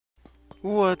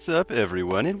What's up,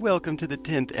 everyone, and welcome to the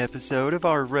 10th episode of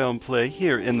our realm play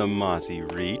here in the Mossy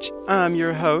Reach. I'm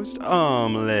your host,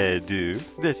 Omelette.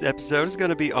 This episode is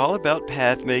going to be all about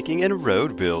path making and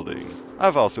road building.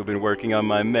 I've also been working on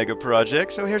my mega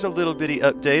project, so here's a little bitty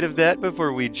update of that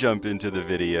before we jump into the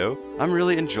video. I'm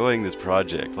really enjoying this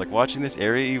project. Like, watching this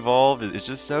area evolve is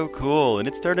just so cool, and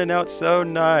it's turning out so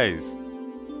nice.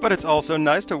 But it's also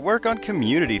nice to work on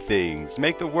community things,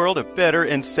 make the world a better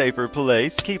and safer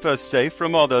place, keep us safe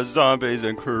from all the zombies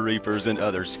and creepers and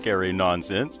other scary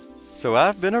nonsense. So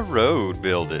I've been a road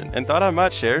building and thought I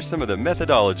might share some of the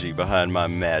methodology behind my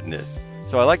madness.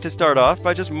 So I like to start off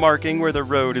by just marking where the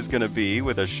road is going to be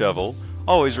with a shovel.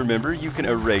 Always remember you can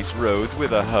erase roads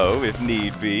with a hoe if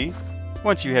need be.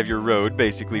 Once you have your road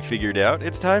basically figured out,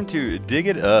 it's time to dig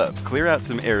it up, clear out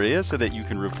some areas so that you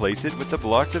can replace it with the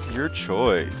blocks of your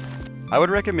choice. I would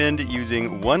recommend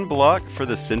using one block for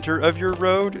the center of your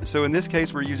road, so in this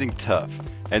case we're using tough.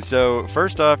 And so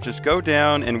first off, just go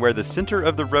down and where the center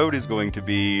of the road is going to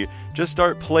be, just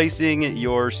start placing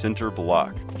your center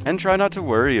block. And try not to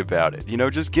worry about it,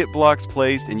 just get blocks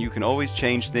placed and you can always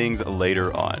change things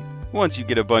later on. Once you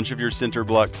get a bunch of your center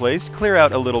block placed, clear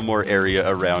out a little more area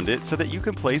around it so that you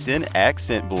can place in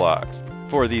accent blocks.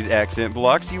 For these accent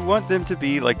blocks, you want them to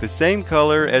be like the same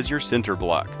color as your center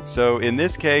block. So in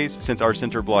this case, since our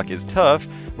center block is tough,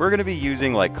 we're going to be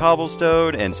using like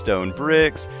cobblestone and stone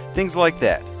bricks, things like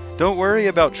that. Don't worry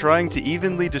about trying to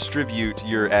evenly distribute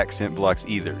your accent blocks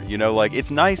either. It's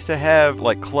nice to have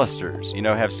like clusters,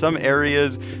 have some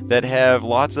areas that have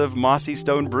lots of mossy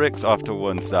stone bricks off to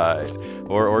one side,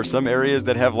 or some areas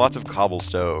that have lots of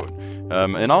cobblestone.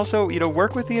 And also,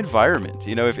 work with the environment.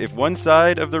 If one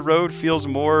side of the road feels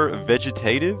more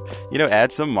vegetative,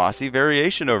 add some mossy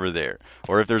variation over there.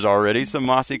 Or if there's already some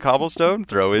mossy cobblestone,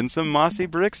 throw in some mossy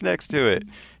bricks next to it.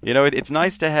 It's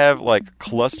nice to have like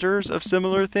clusters of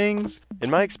similar things. In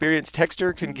my experience,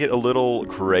 texture can get a little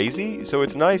crazy, so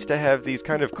it's nice to have these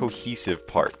kind of cohesive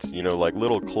parts, like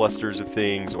little clusters of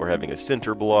things or having a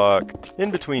center block.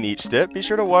 In between each step, be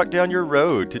sure to walk down your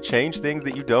road to change things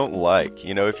that you don't like.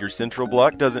 If your central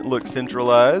block doesn't look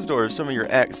centralized or if some of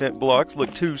your accent blocks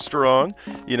look too strong,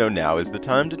 now is the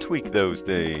time to tweak those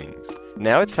things.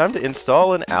 Now it's time to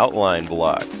install an outline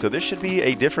block. So this should be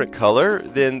a different color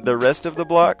than the rest of the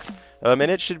blocks, and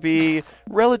it should be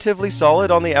relatively solid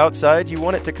on the outside. You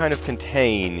want it to kind of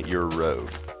contain your road.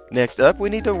 Next up, we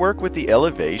need to work with the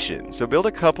elevation. So build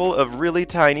a couple of really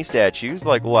tiny statues,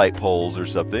 like light poles or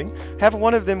something. Have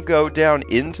one of them go down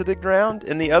into the ground,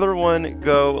 and the other one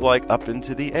go like up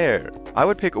into the air. I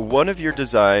would pick one of your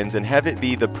designs and have it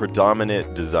be the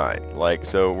predominant design.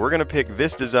 So we're going to pick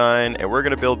this design, and we're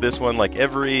going to build this one like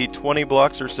every 20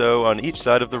 blocks or so on each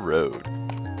side of the road.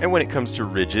 And when it comes to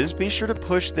ridges, be sure to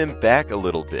push them back a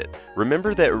little bit.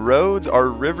 Remember that roads are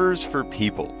rivers for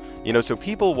people. So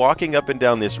people walking up and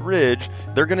down this ridge,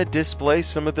 they're going to displace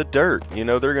some of the dirt. They're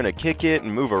going to kick it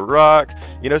and move a rock.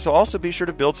 So also be sure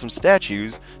to build some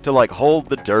statues to like hold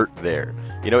the dirt there.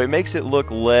 It makes it look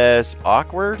less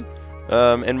awkward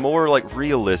and more like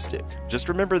realistic. Just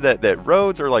remember that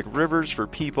roads are like rivers for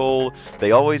people.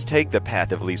 They always take the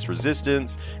path of least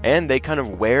resistance and they kind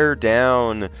of wear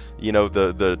down,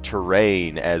 the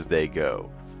terrain as they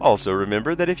go. Also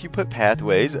remember that if you put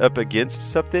pathways up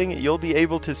against something, you'll be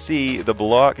able to see the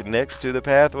block next to the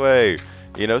pathway.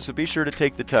 So be sure to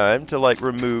take the time to like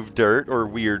remove dirt or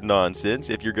weird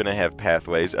nonsense if you're going to have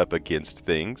pathways up against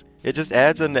things. It just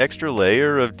adds an extra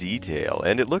layer of detail,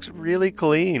 and it looks really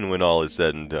clean when all is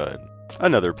said and done.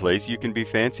 Another place you can be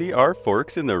fancy are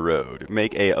forks in the road.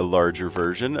 Make a larger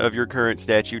version of your current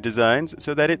statue designs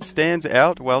so that it stands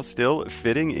out while still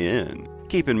fitting in.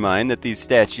 Keep in mind that these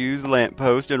statues,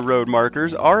 lampposts, and road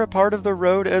markers are a part of the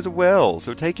road as well,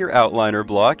 so take your outliner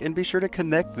block and be sure to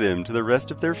connect them to the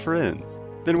rest of their friends.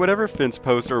 Then whatever fence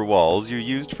post or walls you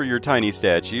used for your tiny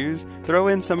statues, throw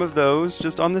in some of those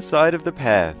just on the side of the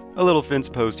path. A little fence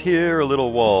post here, a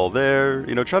little wall there.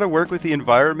 Try to work with the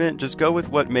environment, just go with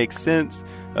what makes sense.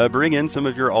 Bring in some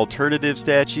of your alternative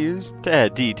statues to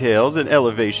add details and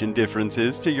elevation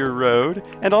differences to your road.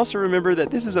 And also remember that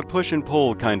this is a push and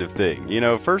pull kind of thing.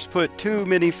 First put too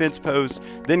many fence posts,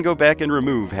 then go back and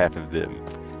remove half of them.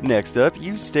 Next up,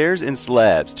 use stairs and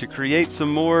slabs to create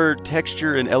some more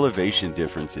texture and elevation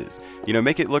differences.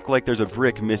 Make it look like there's a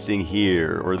brick missing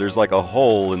here, or there's like a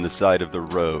hole in the side of the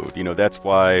road. That's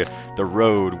why the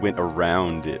road went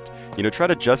around it. Try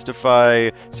to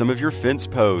justify some of your fence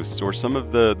posts or some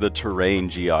of the terrain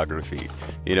geography.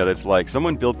 That's like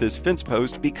someone built this fence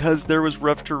post because there was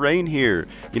rough terrain here.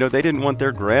 They didn't want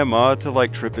their grandma to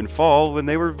like trip and fall when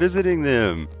they were visiting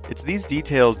them. It's these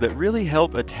details that really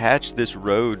help attach this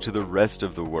road road to the rest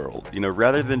of the world. You know,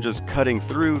 rather than just cutting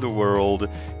through the world,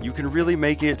 you can really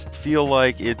make it feel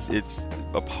like it's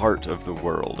a part of the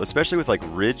world, especially with like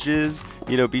ridges.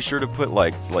 You know, be sure to put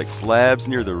like slabs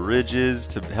near the ridges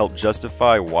to help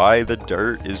justify why the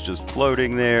dirt is just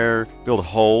floating there. Build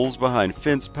holes behind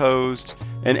fence posts.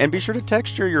 And be sure to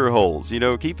texture your holes. You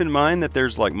know, keep in mind that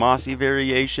there's like mossy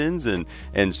variations and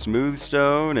smooth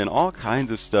stone and all kinds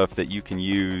of stuff that you can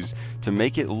use to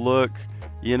make it look,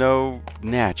 you know,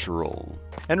 natural.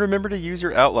 And remember to use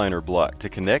your outliner block to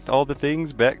connect all the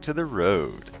things back to the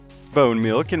road. Bone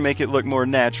meal can make it look more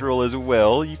natural as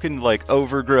well. You can like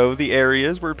overgrow the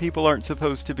areas where people aren't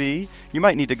supposed to be. You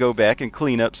might need to go back and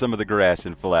clean up some of the grass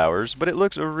and flowers, but it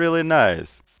looks really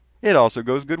nice. It also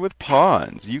goes good with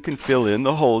ponds. You can fill in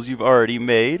the holes you've already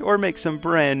made or make some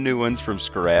brand new ones from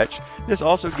scratch. This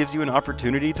also gives you an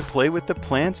opportunity to play with the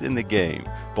plants in the game,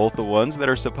 both the ones that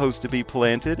are supposed to be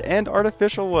planted and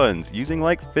artificial ones, using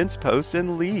like fence posts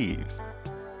and leaves.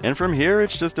 And from here,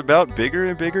 it's just about bigger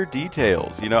and bigger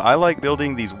details. You know, I like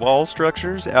building these wall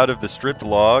structures out of the stripped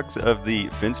logs of the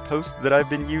fence posts that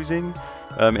I've been using,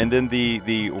 and then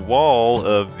the wall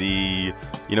of the,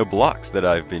 you know, blocks that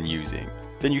I've been using.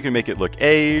 Then you can make it look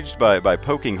aged by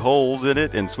poking holes in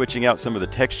it and switching out some of the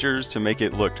textures to make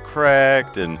it look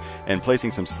cracked, and placing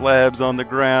some slabs on the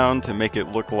ground to make it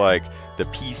look like the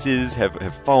pieces have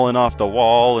fallen off the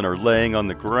wall and are laying on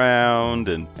the ground,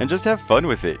 and just have fun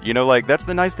with it. You know, like that's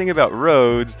the nice thing about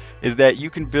roads, is that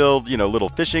you can build, you know, little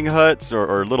fishing huts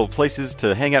or little places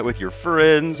to hang out with your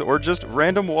friends, or just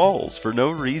random walls for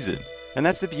no reason. And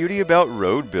that's the beauty about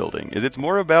road building, is it's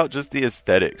more about just the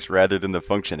aesthetics rather than the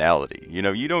functionality. You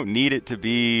know, you don't need it to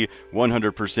be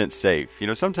 100% safe. You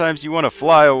know, sometimes you want to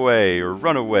fly away or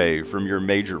run away from your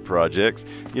major projects.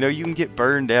 You know, you can get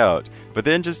burned out, but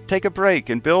then just take a break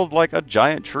and build like a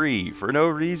giant tree for no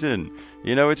reason.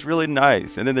 You know, it's really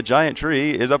nice. And then the giant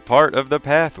tree is a part of the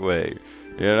pathway.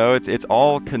 You know, it's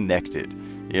all connected.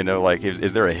 You know, like,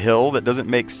 is there a hill that doesn't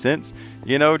make sense?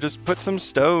 You know, just put some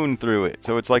stone through it,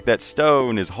 so it's like that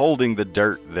stone is holding the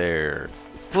dirt there.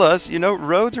 Plus, you know,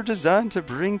 roads are designed to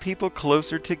bring people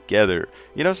closer together.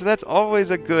 You know, so that's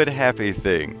always a good, happy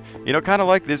thing. You know, kind of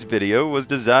like this video was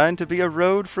designed to be a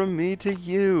road from me to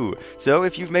you. So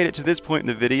if you've made it to this point in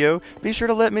the video, be sure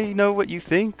to let me know what you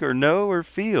think or know or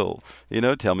feel. You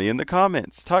know, tell me in the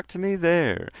comments. Talk to me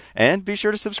there. And be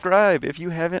sure to subscribe if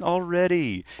you haven't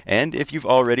already. And if you've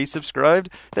already subscribed,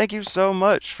 thank you so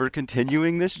much for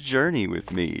continuing this journey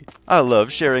with me. I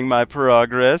love sharing my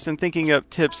progress and thinking up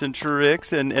tips and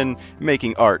tricks and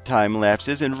making art time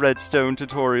lapses and redstone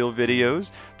tutorial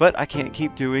videos, but I can't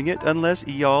keep doing it unless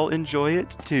y'all enjoy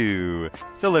it too.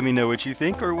 So let me know what you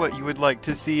think or what you would like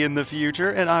to see in the future,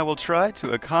 and I will try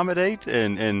to accommodate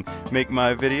and make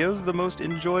my videos the most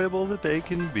enjoyable that they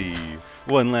can be.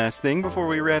 One last thing before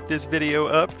we wrap this video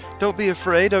up, don't be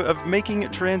afraid of making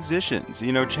transitions.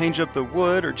 You know, change up the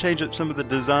wood or change up some of the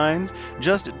designs.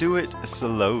 Just do it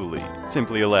slowly.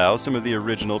 Simply allow some of the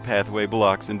original pathway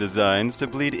blocks and designs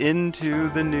to bleed into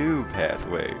the new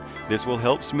pathway. This will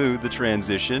help smooth the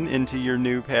transition into your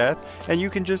new path, and you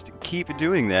can just keep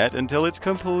doing that until it's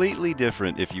completely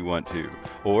different if you want to.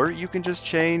 Or you can just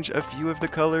change a few of the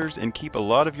colors and keep a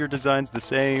lot of your designs the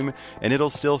same, and it'll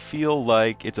still feel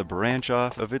like it's a branch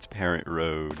off of its parent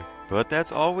road. But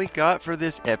that's all we got for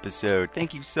this episode.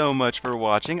 Thank you so much for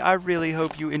watching. I really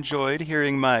hope you enjoyed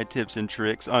hearing my tips and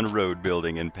tricks on road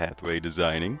building and pathway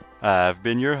designing. I've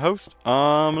been your host,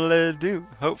 Omelette,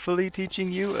 hopefully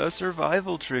teaching you a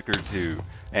survival trick or two,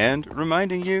 and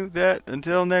reminding you that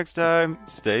until next time,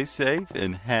 stay safe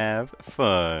and have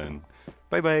fun.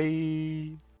 Bye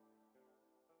bye.